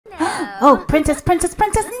Oh, princess, princess,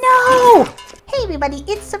 princess, no! Hey everybody,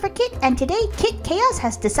 it's Super Kit, and today Kit Kaos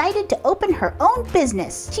has decided to open her own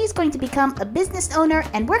business. She's going to become a business owner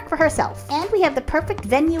and work for herself. And we have the perfect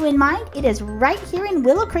venue in mind. It is right here in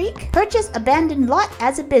Willow Creek. Purchase abandoned lot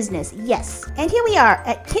as a business, yes. And here we are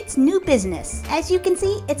at Kit's new business. As you can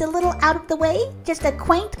see, it's a little out of the way. Just a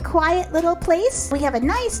quaint, quiet little place. We have a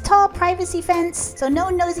nice, tall privacy fence, so no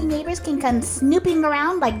nosy neighbors can come snooping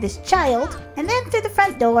around like this child. And then through the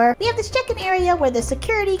front door, we have this check-in area where the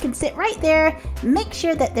security can sit right there. Make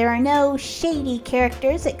sure that there are no shady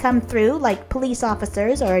characters that come through like police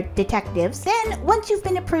officers or detectives. Then once you've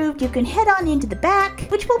been approved, you can head on into the back,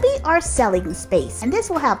 which will be our selling space. And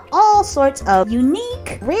this will have all sorts of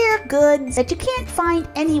unique, rare goods that you can't find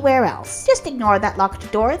anywhere else. Just ignore that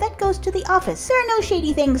locked door that goes to the office. There are no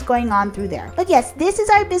shady things going on through there. But yes, this is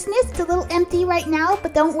our business. It's a little empty right now,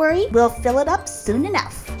 but don't worry, we'll fill it up soon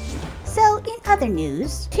enough. So, in other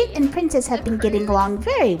news, Kit and Princess have been getting along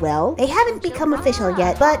very well. They haven't become official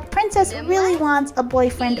yet, but Princess really wants a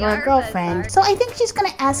boyfriend or a girlfriend, so I think she's gonna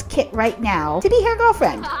ask Kit right now to be her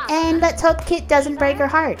girlfriend. And let's hope Kit doesn't break her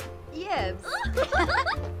heart. Yes.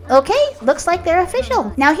 Okay, looks like they're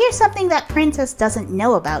official. Now here's something that Princess doesn't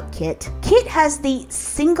know about Kit. Kit has the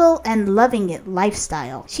single and loving it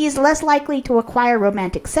lifestyle. She is less likely to acquire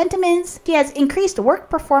romantic sentiments, she has increased work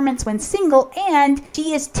performance when single, and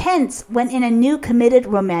she is tense when in a new committed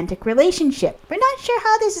romantic relationship. We're not sure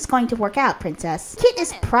how this is going to work out, Princess. Kit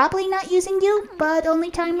is probably not using you, but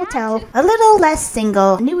only time will tell. A little less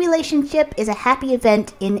single. A new relationship is a happy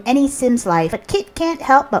event in any Sim's life, but Kit can't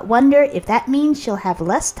help but wonder if that means she'll have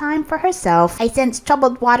less time for herself. I sense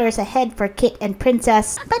troubled waters ahead for Kit and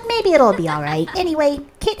Princess, but maybe it'll be alright. Anyway,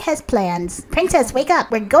 Kit has plans. Princess, wake up.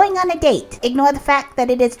 We're going on a date. Ignore the fact that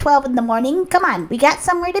it is 12 in the morning. Come on, we got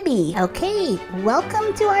somewhere to be. Okay,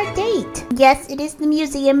 welcome to our date. Yes, it is the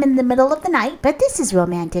museum in the middle of the night, but this is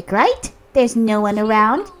romantic, right? There's no one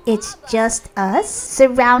around. It's just us,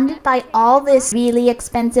 surrounded by all this really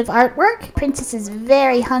expensive artwork. Princess is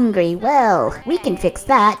very hungry. Well, we can fix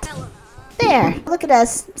that. There, look at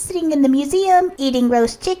us, sitting in the museum, eating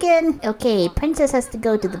roast chicken. Okay, Princess has to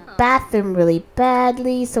go to the bathroom really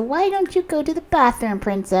badly, so why don't you go to the bathroom,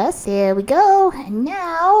 Princess? There we go, and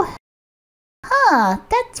now... Huh,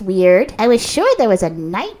 that's weird. I was sure there was a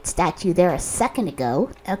knight statue there a second ago.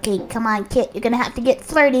 Okay, come on, Kit, you're gonna have to get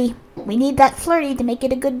flirty. We need that flirty to make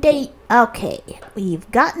it a good date. Okay, we've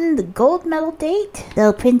gotten the gold medal date.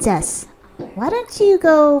 So, Princess, why don't you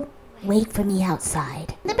go... wait for me outside,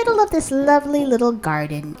 in the middle of this lovely little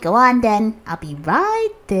garden. Go on then, I'll be right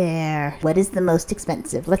there. What is the most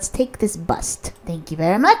expensive? Let's take this bust. Thank you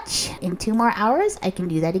very much. In 2 more hours, I can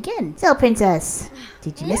do that again. So, Princess,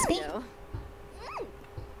 did you miss me?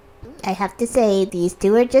 I have to say, these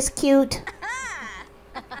two are just cute.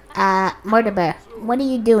 Mortimer, what are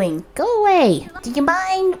you doing? Go away. Do you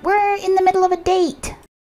mind? We're in the middle of a date.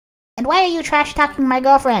 And why are you trash-talking my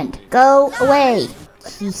girlfriend? Go away.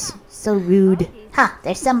 Jeez. So rude. Ha,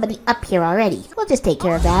 there's somebody up here already. We'll just take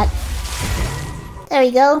care of that. There we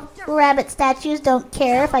go. Rabbit statues don't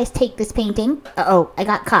care if I take this painting. Uh-oh, I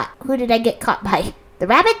got caught. Who did I get caught by? The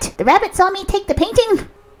rabbit? The rabbit saw me take the painting?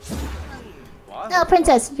 Oh,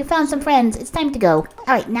 Princess, you found some friends. It's time to go.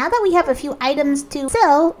 Alright, now that we have a few items to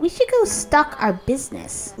sell, we should go stock our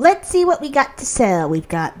business. Let's see what we got to sell. We've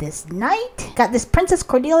got this knight, got this Princess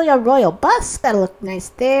Cordelia royal bust. That'll look nice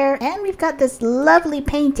there. And we've got this lovely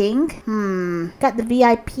painting. Got the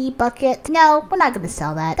VIP bucket. No, we're not going to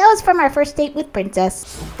sell that. That was from our first date with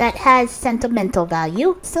Princess. That has sentimental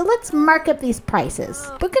value. So let's mark up these prices.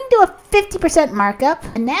 We're going to do a 50% markup.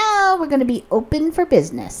 And now we're going to be open for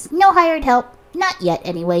business. No hired help. Not yet,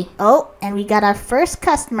 anyway. Oh, and we got our first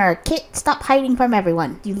customer. Kit, stop hiding from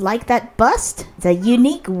everyone. Do you like that bust? It's a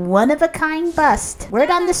unique, one-of-a-kind bust. Word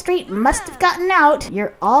on the street must have gotten out.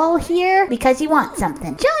 You're all here because you want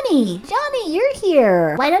something. Johnny, you're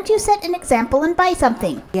here. Why don't you set an example and buy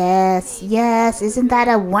something? Yes, isn't that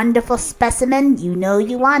a wonderful specimen? You know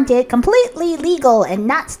you want it. Completely legal and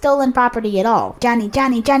not stolen property at all. Johnny,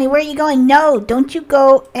 where are you going? No, don't you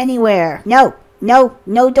go anywhere. No,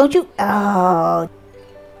 don't you? Oh.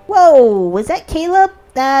 Whoa, was that Caleb?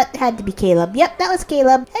 That had to be Caleb. Yep, that was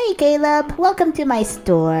Caleb. Hey, Caleb. Welcome to my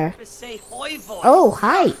store. Oh,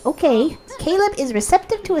 hi. Okay. Caleb is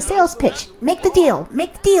receptive to a sales pitch. Make the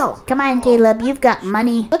deal. Come on, Caleb. You've got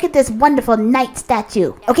money. Look at this wonderful knight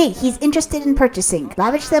statue. Okay, he's interested in purchasing.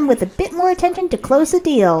 Lavish them with a bit more attention to close the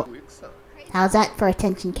deal. How's that for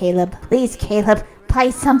attention, Caleb? Please, Caleb. buy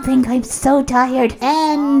something. I'm so tired.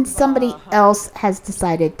 And somebody else has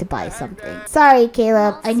decided to buy something. Sorry,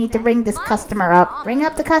 Caleb. I need to ring this customer up. Ring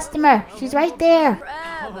up the customer. She's right there.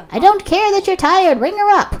 I don't care that you're tired. Ring her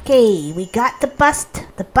up. Okay, we got the bust.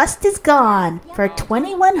 The bust is gone for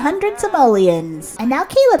 2,100 simoleons. And now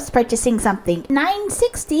Caleb's purchasing something.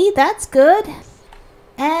 960, that's good.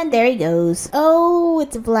 And there he goes. Oh,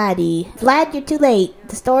 it's Vladdy. Vlad, you're too late.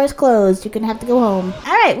 The store is closed. You're gonna have to go home.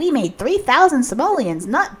 Alright, we made 3,000 simoleons.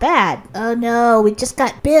 Not bad. Oh no, we just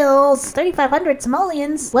got bills. 3,500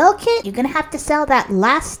 simoleons. Well, Kit, you're gonna have to sell that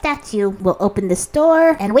last statue. We'll open the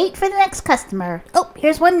store and wait for the next customer. Oh,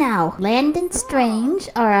 here's one now. Landon Strange.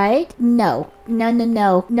 Alright. No.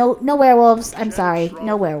 No werewolves. I'm sorry.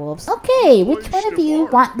 No werewolves. Okay, which one of you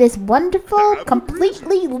want this wonderful,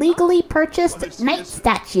 completely legally purchased knight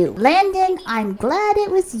statue? Landon, I'm glad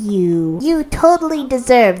it was you. You totally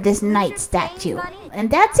deserve this knight statue. And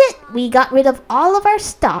that's it. We got rid of all of our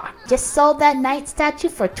stock. Just sold that knight statue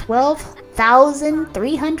for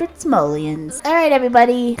 12,300 simoleons. Alright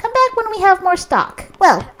everybody, come back when we have more stock.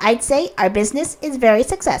 Well, I'd say our business is very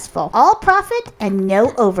successful. All profit and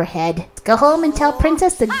no overhead. Let's go home and tell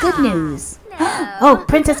Princess the good news. Oh,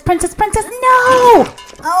 Princess, no!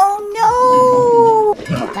 Oh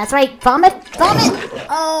no! That's right, vomit!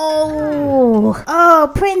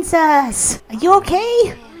 Oh, Princess! Are you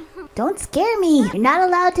okay? Don't scare me. You're not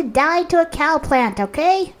allowed to die to a cow plant,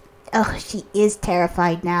 okay? Oh, she is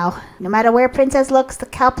terrified now. No matter where Princess looks, the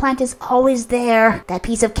cow plant is always there. That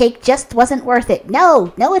piece of cake just wasn't worth it.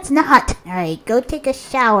 No, it's not. Alright, go take a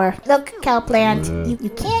shower. Look, cow plant, you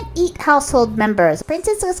can't eat household members.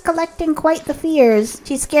 Princess is collecting quite the fears.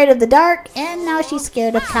 She's scared of the dark, and now she's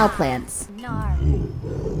scared of cow plants.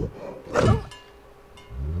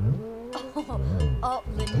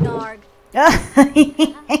 Lenard.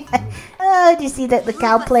 Oh, do you see that the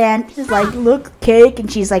cow plant is like, look, cake, and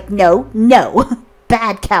she's like, no,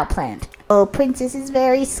 bad cow plant. Oh, Princess is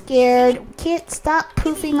very scared. Kit, stop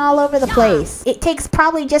poofing all over the place. It takes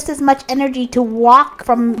probably just as much energy to walk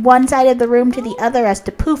from one side of the room to the other as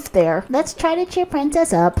to poof there. Let's try to cheer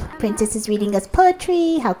Princess up. Princess is reading us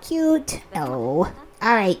poetry. How cute. Oh.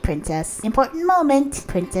 Alright, Princess. Important moment.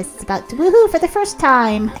 Princess is about to woohoo for the first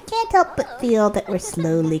time. I can't help but feel that we're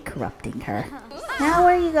slowly corrupting her. Now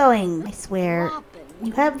where are you going? I swear.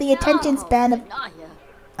 You have the attention span of...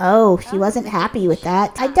 Oh, she wasn't happy with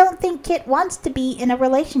that. I don't think Kit wants to be in a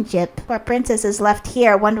relationship. Poor Princess is left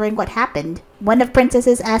here wondering what happened. One of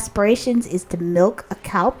Princess's aspirations is to milk a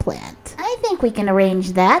cow plant. I think we can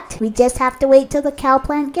arrange that. We just have to wait till the cow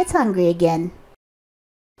plant gets hungry again.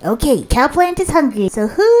 Okay, cow plant is hungry, so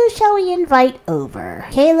who shall we invite over?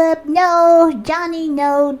 Caleb? No. Johnny?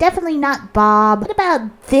 No. Definitely not Bob. What about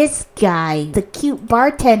this guy? The cute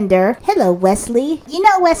bartender. Hello, Wesley. You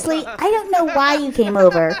know, Wesley, I don't know why you came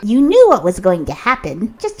over. You knew what was going to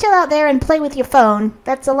happen. Just chill out there and play with your phone.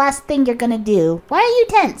 That's the last thing you're gonna do. Why are you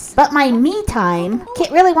tense? But my me time? Kit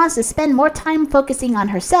really wants to spend more time focusing on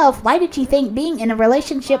herself. Why did she think being in a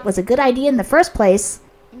relationship was a good idea in the first place?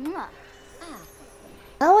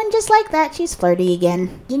 Oh, and just like that, she's flirty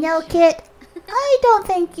again. You know, Kit, I don't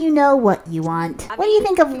think you know what you want. What do you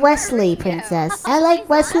think of Wesley, Princess? I like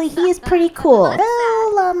Wesley. He is pretty cool.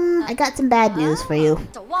 Well, I got some bad news for you.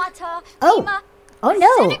 Oh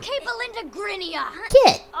no.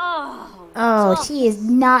 Kit. Oh, she is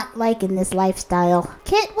not liking this lifestyle.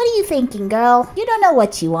 Kit, what are you thinking, girl? You don't know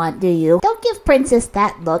what you want, do you? Don't give Princess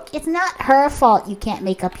that look. It's not her fault you can't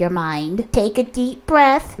make up your mind. Take a deep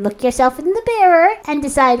breath, look yourself in the mirror, and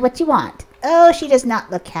decide what you want. Oh, she does not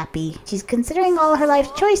look happy. She's considering all her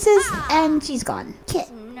life choices, and she's gone. Kit,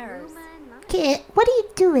 what are you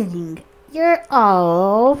doing?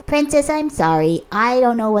 Oh, Princess, I'm sorry. I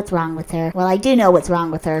don't know what's wrong with her. Well, I do know what's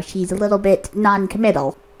wrong with her. She's a little bit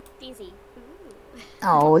non-committal.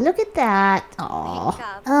 Oh, look at that.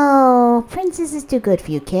 Oh, Princess is too good for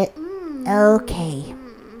you, Kit. Okay.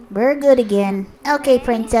 We're good again. Okay,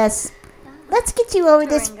 Princess. Let's get you over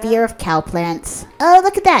this fear of cow plants. Oh,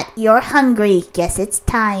 look at that. You're hungry. Guess it's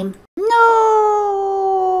time. No!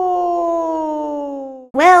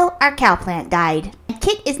 Well, our cow plant died.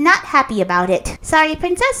 Kit is not happy about it. Sorry,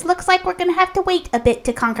 Princess. Looks like we're gonna have to wait a bit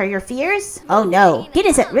to conquer your fears. Oh no. Kit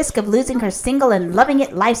is at risk of losing her single and loving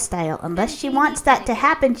it lifestyle. Unless she wants that to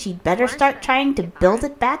happen, she'd better start trying to build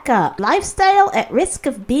it back up. Lifestyle at risk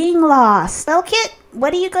of being lost. Well, Kit,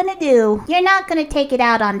 what are you gonna do? You're not gonna take it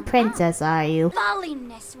out on Princess, are you?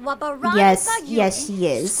 Yes, she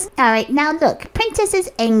is. Alright, now look. Princess is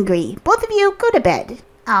angry. Both of you, go to bed.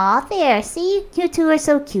 Aw, there, see? You two are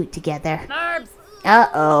so cute together.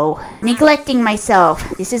 Uh-oh. Neglecting myself.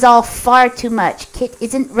 This is all far too much. Kit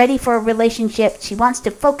isn't ready for a relationship. She wants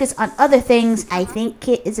to focus on other things. I think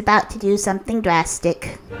Kit is about to do something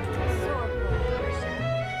drastic.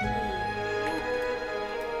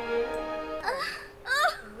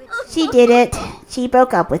 She did it. She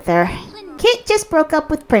broke up with her. Kit just broke up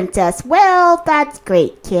with Princess. Well, that's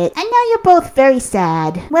great, Kit. And now you're both very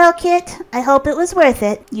sad. Well, Kit, I hope it was worth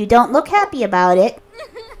it. You don't look happy about it.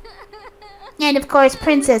 And of course,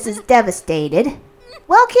 Princess is devastated.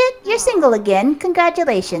 Well, Kit, you're single again.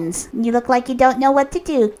 Congratulations. You look like you don't know what to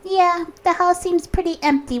do. Yeah, the house seems pretty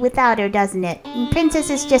empty without her, doesn't it? And Princess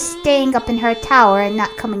is just staying up in her tower and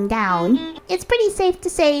not coming down. It's pretty safe to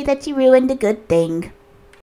say that you ruined a good thing.